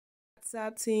What's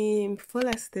up, team?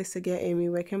 Fullest this again, Amy.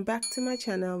 Welcome back to my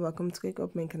channel. Welcome to Click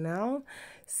Up My Canal.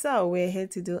 So we're here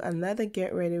to do another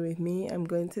get ready with me. I'm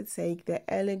going to take the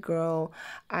LA Girl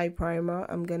eye primer.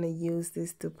 I'm gonna use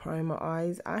this to prime my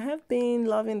eyes. I have been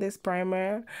loving this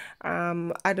primer.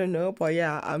 I don't know, but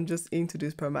yeah, I'm just into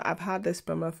this primer. I've had this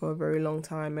primer for a very long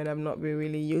time and I've not been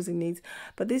really using it,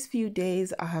 but these few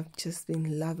days I have just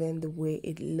been loving the way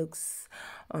it looks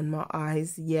on my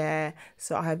eyes. Yeah,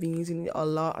 so I have been using it a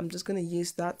lot. I'm just gonna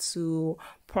use that to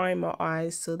prime my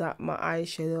eyes so that my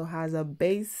eyeshadow has a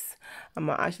base and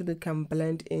my eyeshadow can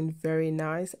blend in very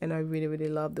nice. And I really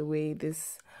love the way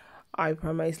this eye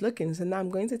primer is looking. So now I'm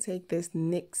going to take this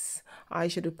NYX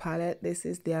eyeshadow palette. This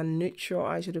is their neutral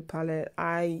eyeshadow palette.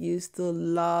 I used to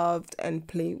love and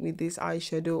play with this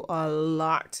eyeshadow a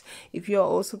lot. If you're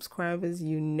all subscribers,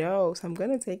 you know. So I'm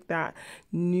going to take that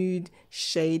nude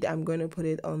shade. I'm going to put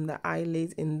it on the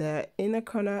eyelid in the inner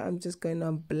corner. I'm just going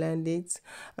to blend it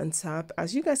on top.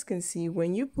 As you guys can see,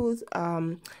 when you put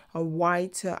a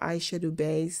whiter eyeshadow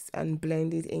base and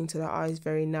blend it into the eyes,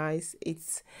 very nice.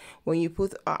 It's when you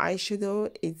put an eyeshadow,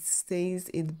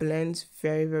 it blends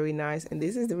very nice. And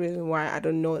this is the reason why I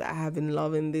don't know that I have been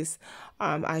loving this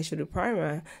eyeshadow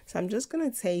primer. So I'm just gonna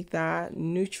take that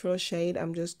neutral shade,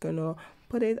 I'm just gonna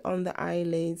put it on the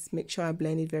eyelids, make sure I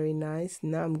blend it very nice.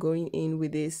 Now I'm going in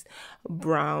with this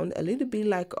brown, a little bit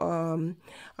like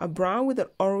a brown with an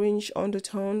orange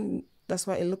undertone. That's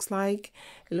what it looks like.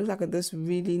 It looks like this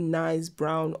really nice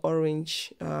brown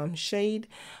orange shade,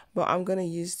 but I'm gonna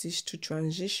use this to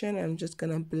transition. I'm just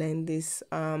gonna blend this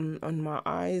on my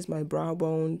eyes, my brow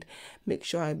bone. Make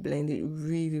sure I blend it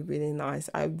really nice.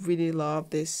 I really love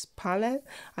this palette.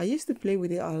 I used to play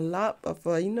with it a lot,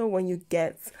 but you know, when you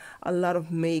get a lot of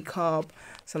makeup,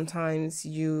 sometimes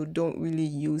you don't really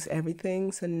use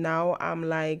everything. So now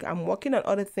I'm working on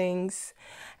other things,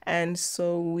 and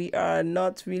so we are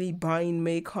not really buying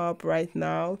makeup right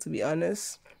now, to be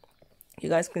honest. You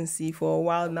guys can see for a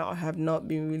while now I have not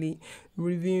been really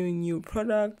reviewing new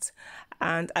products,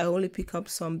 and I only pick up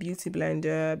some beauty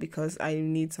blender because I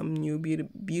need some new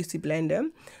beauty blender.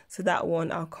 So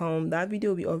that video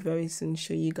will be up very soon,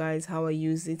 show you guys how I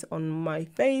use it on my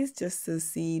face, just to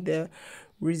see the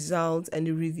results and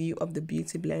the review of the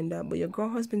beauty blender. But your girl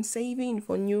has been saving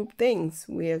for new things.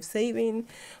 We are saving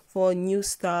for new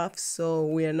stuff, so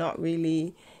we are not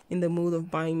really in the mood of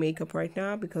buying makeup right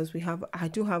now because I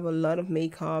do have a lot of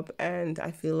makeup, and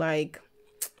I feel like,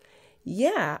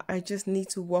 yeah, I just need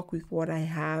to work with what I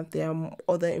have. There are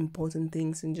other important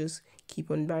things and just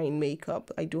keep on buying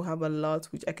makeup. I do have a lot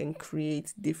which I can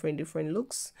create different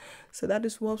looks. So that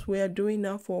is what we are doing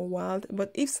now for a while.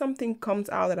 But if something comes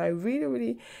out that I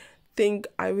really think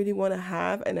I really want to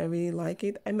have and I really like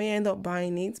it, I may end up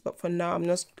buying it. But for now,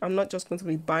 I'm not just going to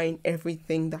be buying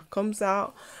everything that comes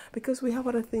out, because we have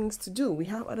other things to do. We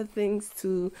have other things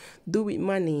to do with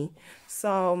money.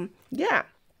 So yeah,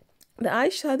 the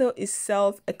eyeshadow is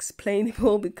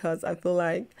self-explainable because I feel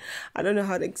like I don't know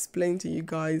how to explain to you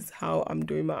guys how I'm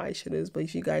doing my eyeshadows. But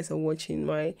if you guys are watching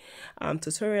my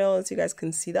tutorials, you guys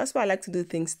can see. That's why I like to do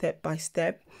things step by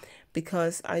step,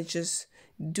 because I just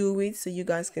do it so you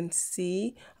guys can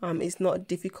see. It's not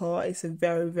difficult. It's a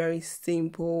very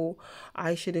simple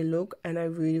eyeshadow look, and I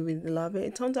really love it.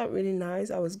 It turns out really nice.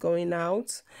 I was going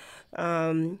out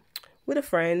with a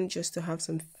friend just to have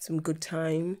some good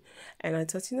time, and I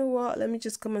thought, you know what, let me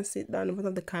just come and sit down in front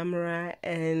of the camera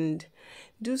and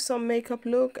do some makeup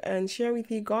look and share with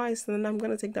you guys. And then I'm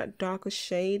going to take that darker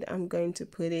shade, I'm going to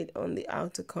put it on the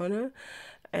outer corner,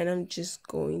 and I'm just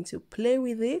going to play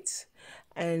with it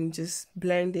and just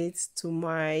blend it to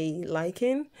my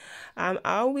liking.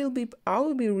 I will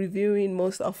be reviewing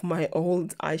most of my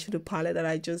old eyeshadow palette that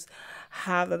I just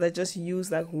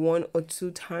use like 1 or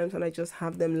 2 times, and I just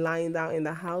have them lying down in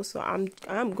the house. So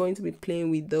I'm going to be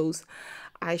playing with those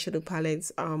eyeshadow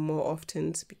palettes more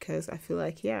often, because I feel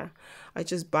like, yeah, I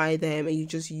just buy them and you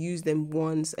just use them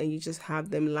once and you just have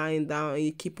them lying down and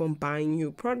you keep on buying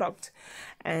new product.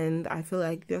 And I feel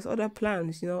like there's other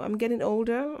plans, you know. I'm getting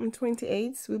older. I'm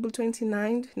 28, we'll be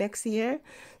 29 next year,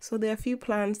 so there are a few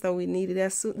plans that we need. There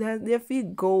are a few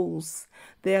goals.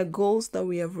 There are goals that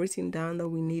we have written down that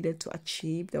we needed to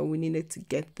achieve, that we needed to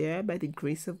get there by the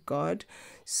grace of God.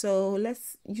 So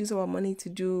let's use our money to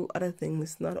do other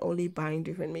things, not only buying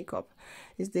different makeup.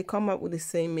 They come up with the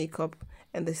same makeup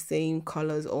and the same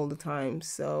colors all the time.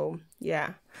 So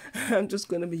yeah, I'm just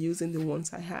going to be using the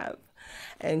ones I have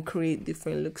and create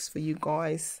different looks for you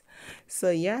guys. So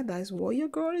yeah, that's what your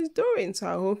girl is doing. So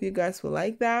I hope you guys will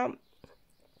like that.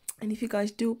 And if you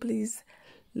guys do, please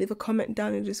leave a comment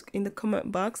down in the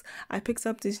comment box. I picked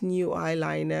up this new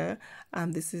eyeliner.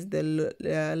 This is the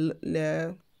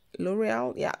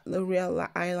L'Oreal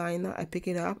eyeliner. I pick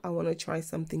it up. I want to try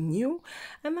something new,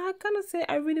 and I kind of say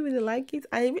I really like it.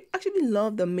 I actually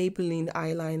love the Maybelline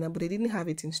eyeliner, but they didn't have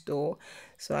it in store,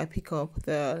 so I pick up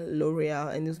the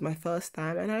L'Oreal, and it was my first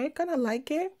time, and I kind of like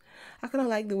it. I kind of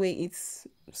like the way it's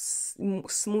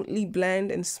smoothly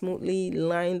blend and smoothly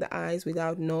line the eyes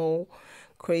without no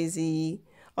crazy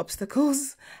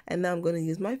obstacles. And now I'm going to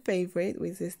use my favorite,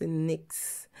 which is the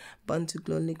NYX Born to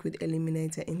Glow Liquid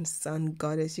Illuminator in Sun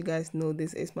Goddess. You guys know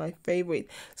this is my favorite.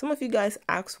 Some of you guys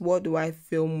ask, what do I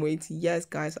film with? Yes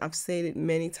guys, I've said it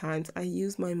many times, I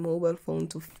use my mobile phone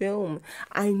to film.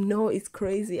 I know it's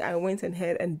crazy. I went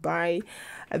ahead and buy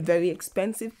a very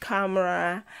expensive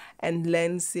camera and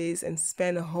lenses and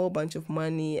spend a whole bunch of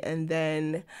money, and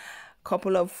then a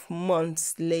couple of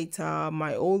months later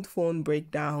my old phone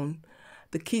break down.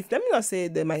 The kids, let me not say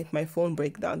that my phone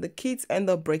break down. The kids end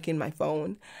up breaking my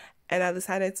phone, and I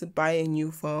decided to buy a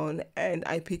new phone, and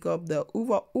I pick up the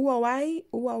Huawei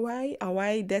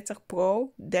Data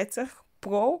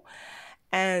Pro,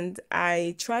 and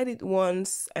I tried it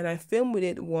once and I filmed with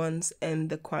it once, and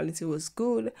the quality was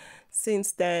good.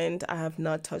 Since then, I have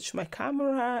not touched my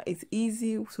camera. It's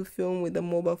easy to film with the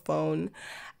mobile phone,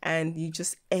 and you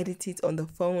just edit it on the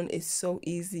phone. It's so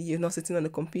easy. You're not sitting on the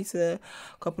computer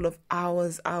a couple of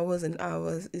hours and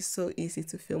hours. It's so easy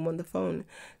to film on the phone.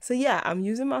 So yeah, I'm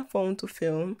using my phone to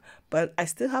film, but I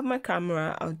still have my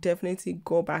camera. I'll definitely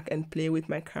go back and play with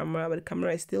my camera, but the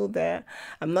camera is still there.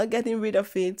 I'm not getting rid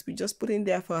of it. We just put it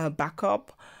there for a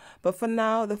backup. But for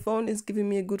now, the phone is giving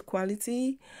me a good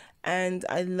quality, and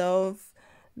I love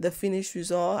the finished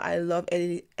result. I love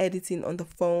editing on the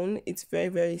phone. It's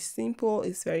very simple.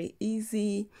 It's very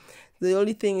easy. The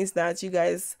only thing is that you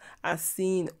guys are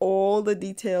seeing all the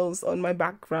details on my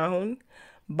background,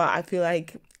 but I feel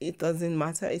like it doesn't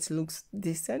matter. It looks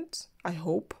decent. I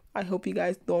hope you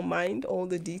guys don't mind all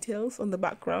the details on the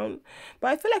background,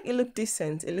 but I feel like it looks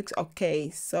decent. It looks okay.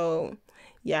 So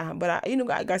yeah, but you know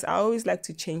guys, I always like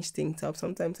to change things up.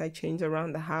 Sometimes I change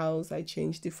around the house, I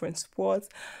change different spots,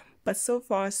 but so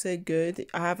far so good.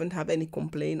 I haven't had any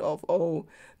complaint of, oh,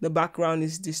 the background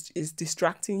is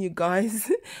distracting you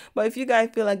guys. But if you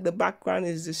guys feel like the background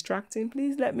is distracting,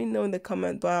 please let me know in the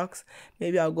comment box.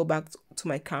 Maybe I'll go back to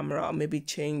my camera, or maybe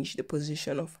change the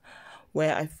position of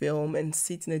where I film and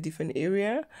sit in a different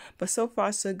area. But so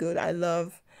far so good. I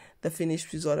love the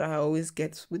finished result I always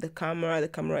get with the camera. The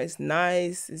camera is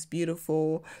nice, it's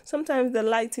beautiful. Sometimes the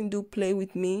lighting do play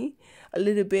with me a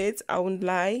little bit, I won't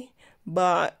lie,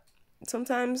 but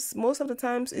sometimes, most of the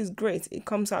times, it's great. It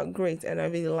comes out great, and I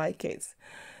really like it.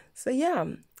 So yeah,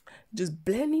 just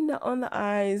blending that on the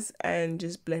eyes and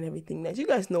just blend everything next. You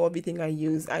guys know everything I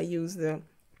use. I use the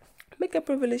Makeup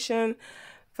Revolution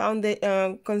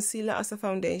concealer as a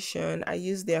foundation. I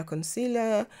use their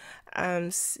concealer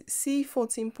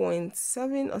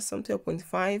C14.7 or something,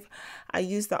 0.5. I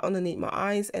use that underneath my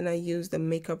eyes, and I use the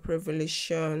Makeup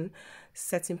Revolution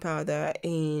setting powder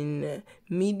in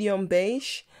medium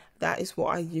beige. That is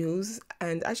what I use,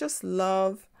 and I just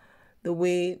love the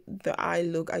way the eye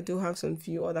look. I do have some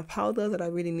few other powders that I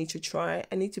really need to try.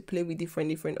 I need to play with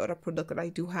different other products that I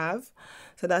do have.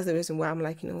 So that's the reason why I'm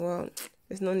like, you know what,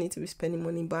 there's no need to be spending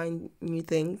money buying new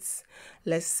things.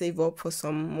 Let's save up for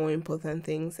some more important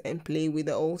things and play with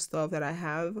the old stuff that I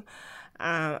have.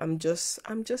 I'm just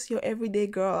your everyday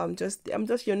girl. I'm just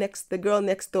the girl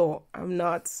next door. I'm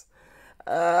not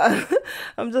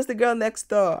I'm just the girl next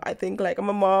door. I think, like, I'm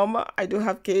a mom, I do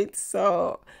have kids,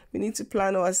 so we need to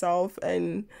plan ourselves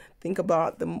and think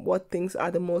about what things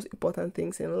are the most important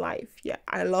things in life. Yeah,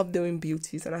 I love doing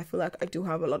beauties, and I feel like I do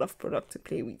have a lot of product to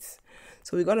play with.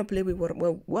 So we're gonna play with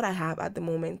what I have at the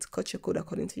moment. Cut your code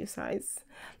according to your size.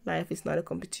 Life is not a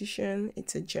competition,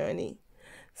 it's a journey.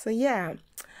 So yeah,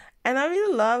 and I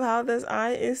really love how this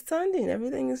eye is standing.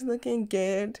 Everything is looking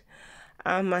good.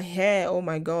 My hair, oh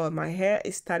my god, my hair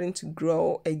is starting to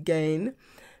grow again.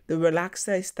 The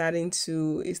relaxer is starting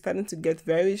to get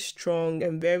very strong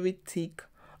and very thick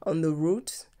on the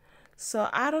roots. So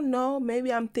I don't know,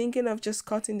 maybe I'm thinking of just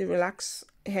cutting the relaxed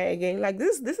hair again. Like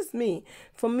this is me.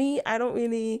 For me, I'm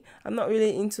not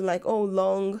really into like, oh,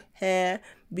 long hair,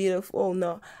 beautiful. Oh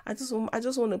no, I just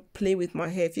want to play with my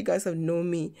hair. If you guys have known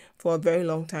me for a very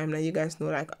long time now, you guys know,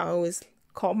 like, I always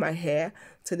cut my hair.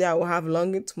 Today I will have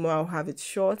long, tomorrow I'll have it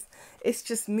short. It's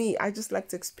just me. I just like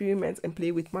to experiment and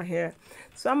play with my hair.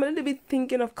 So I'm a little bit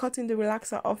thinking of cutting the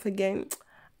relaxer off again.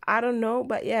 I don't know,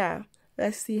 but yeah,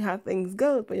 let's see how things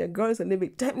go. But your girl is a little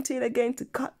bit tempted again to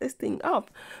cut this thing off.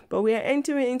 But we are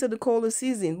entering into the colder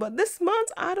season. But this month,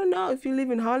 I don't know if you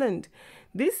live in Holland.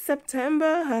 This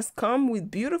September has come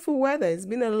with beautiful weather. It's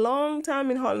been a long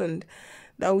time in Holland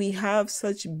that we have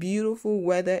such beautiful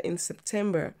weather in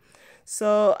September.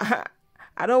 So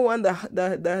I don't want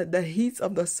the heat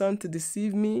of the sun to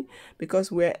deceive me,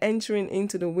 because we're entering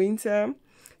into the winter.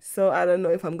 So I don't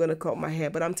know if I'm going to cut my hair,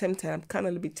 but I'm tempted. I'm kind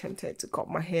of a little bit tempted to cut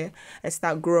my hair and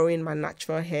start growing my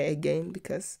natural hair again,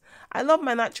 because I love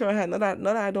my natural hair. Not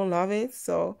that I don't love it.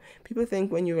 So people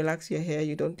think when you relax your hair,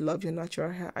 you don't love your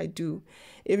natural hair. I do.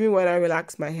 Even when I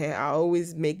relax my hair, I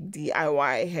always make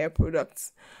DIY hair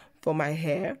products for my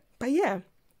hair. But yeah,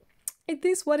 it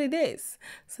is what it is.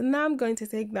 So now I'm going to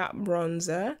take that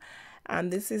bronzer,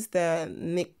 and this is the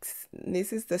NYX.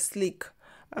 This is the Sleek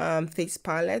face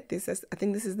palette. I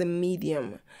think this is the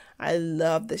medium. I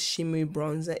love the shimmery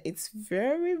bronzer. It's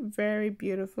very, very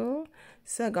beautiful.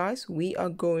 So guys, we are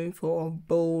going for a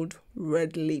bold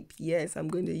red lip. Yes, I'm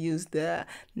going to use the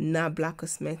Nabla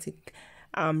Cosmetic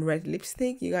red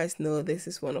lipstick. You guys know this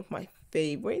is one of my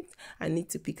favorites. I need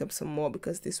to pick up some more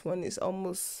because this one is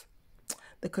almost,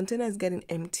 the container is getting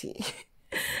empty.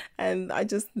 And I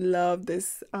just love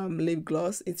this lip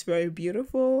gloss. It's very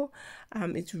beautiful.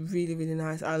 It's really, really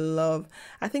nice. I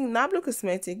think Nabla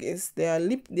Cosmetic is their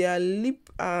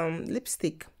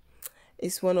lipstick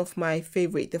is one of my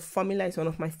favorite. The formula is one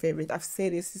of my favorite. I've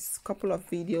said this in a couple of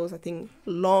videos, I think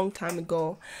long time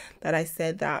ago, that I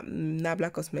said that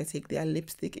Nabla Cosmetic, their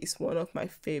lipstick is one of my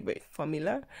favorite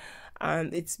formula.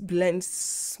 And it blends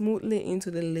smoothly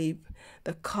into the lip.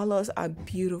 The colors are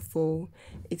beautiful.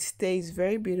 It stays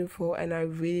very beautiful, and I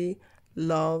really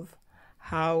love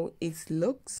how it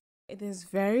looks. It is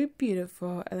very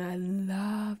beautiful, and I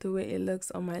love the way it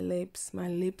looks on my lips. My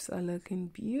lips are looking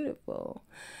beautiful.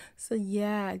 So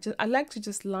yeah, I like to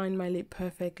just line my lip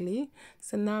perfectly.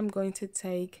 So now I'm going to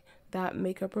take that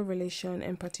Makeup Revelation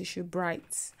and Patricia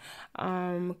Brights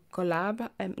collab.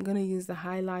 I'm going to use the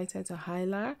highlighter to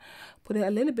highlight, put it a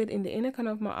little bit in the inner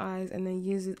corner of my eyes, and then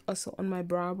use it also on my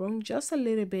brow bone, just a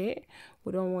little bit.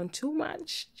 We don't want too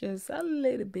much, just a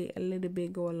little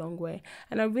bit go a long way.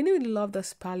 And I really, really love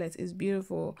this palette. It's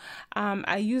beautiful.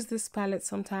 I use this palette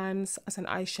sometimes as an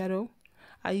eyeshadow.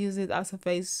 I use it as a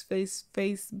face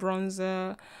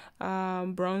bronzer,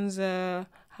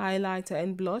 highlighter,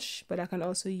 and blush, but I can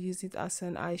also use it as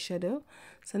an eyeshadow.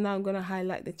 So now I'm gonna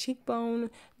highlight the cheekbone.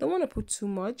 Don't want to put too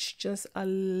much, just a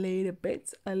little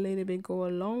bit go a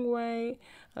long way.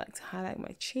 I like to highlight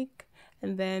my cheek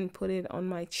and then put it on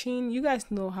my chin. You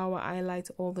guys know how I highlight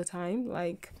all the time.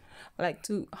 Like, I like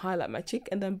to highlight my cheek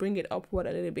and then bring it upward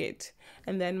a little bit,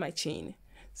 and then my chin.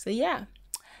 So yeah.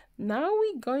 Now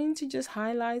we're going to just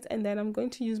highlight, and then I'm going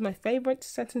to use my favorite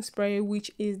setting spray, which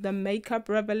is the Makeup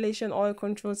Revelation Oil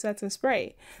Control Setting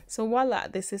Spray. So voila,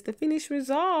 this is the finished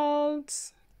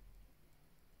result.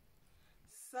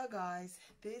 So guys,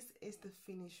 this is the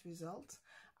finished result.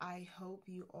 I hope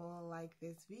you all like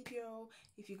this video.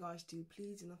 If you guys do,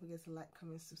 please do not forget to like,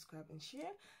 comment, subscribe, and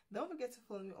share. Don't forget to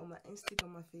follow me on my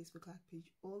Instagram, my Facebook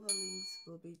page. All the links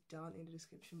will be down in the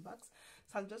description box.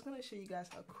 So I'm just going to show you guys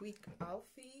a quick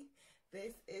outfit.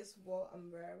 This is what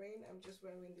I'm wearing. I'm just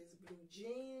wearing this blue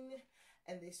jean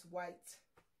and this white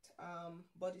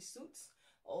bodysuit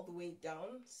all the way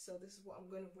down. So this is what I'm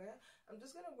going to wear. I'm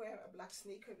just going to wear a black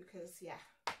sneaker because, yeah,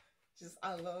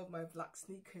 I love my black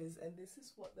sneakers. And this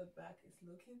is what the back is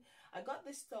looking. I got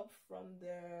this top from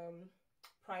the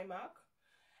Primark,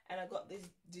 and I got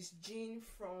this jean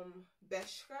from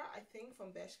Bershka, I think from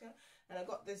Bershka, and I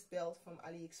got this belt from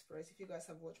AliExpress. If you guys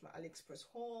have watched my AliExpress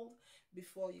haul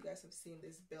before, you guys have seen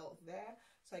this belt there.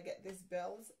 So I get this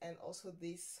belt and also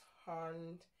this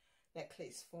hand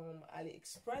necklace from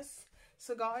AliExpress.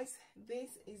 So guys,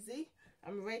 this is it.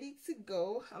 I'm ready to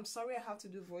go. I'm sorry I have to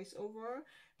do voiceover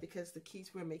because the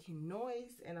kids were making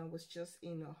noise and I was just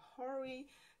in a hurry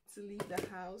to leave the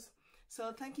house.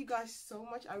 So thank you guys so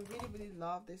much. I really, really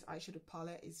love this eyeshadow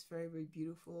palette. It's very, very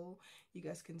beautiful. You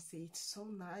guys can see it's so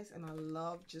nice, and I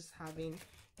love just having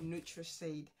neutral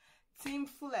shade. Team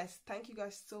Fullest, thank you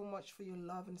guys so much for your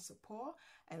love and support,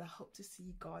 and I hope to see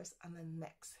you guys on the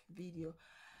next video.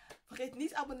 Vergeet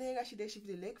niet abonneren als je deze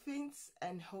video leuk vindt.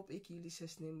 En hoop ik jullie zo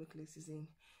snel mogelijk te zien.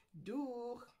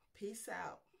 Doeg! Peace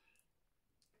out!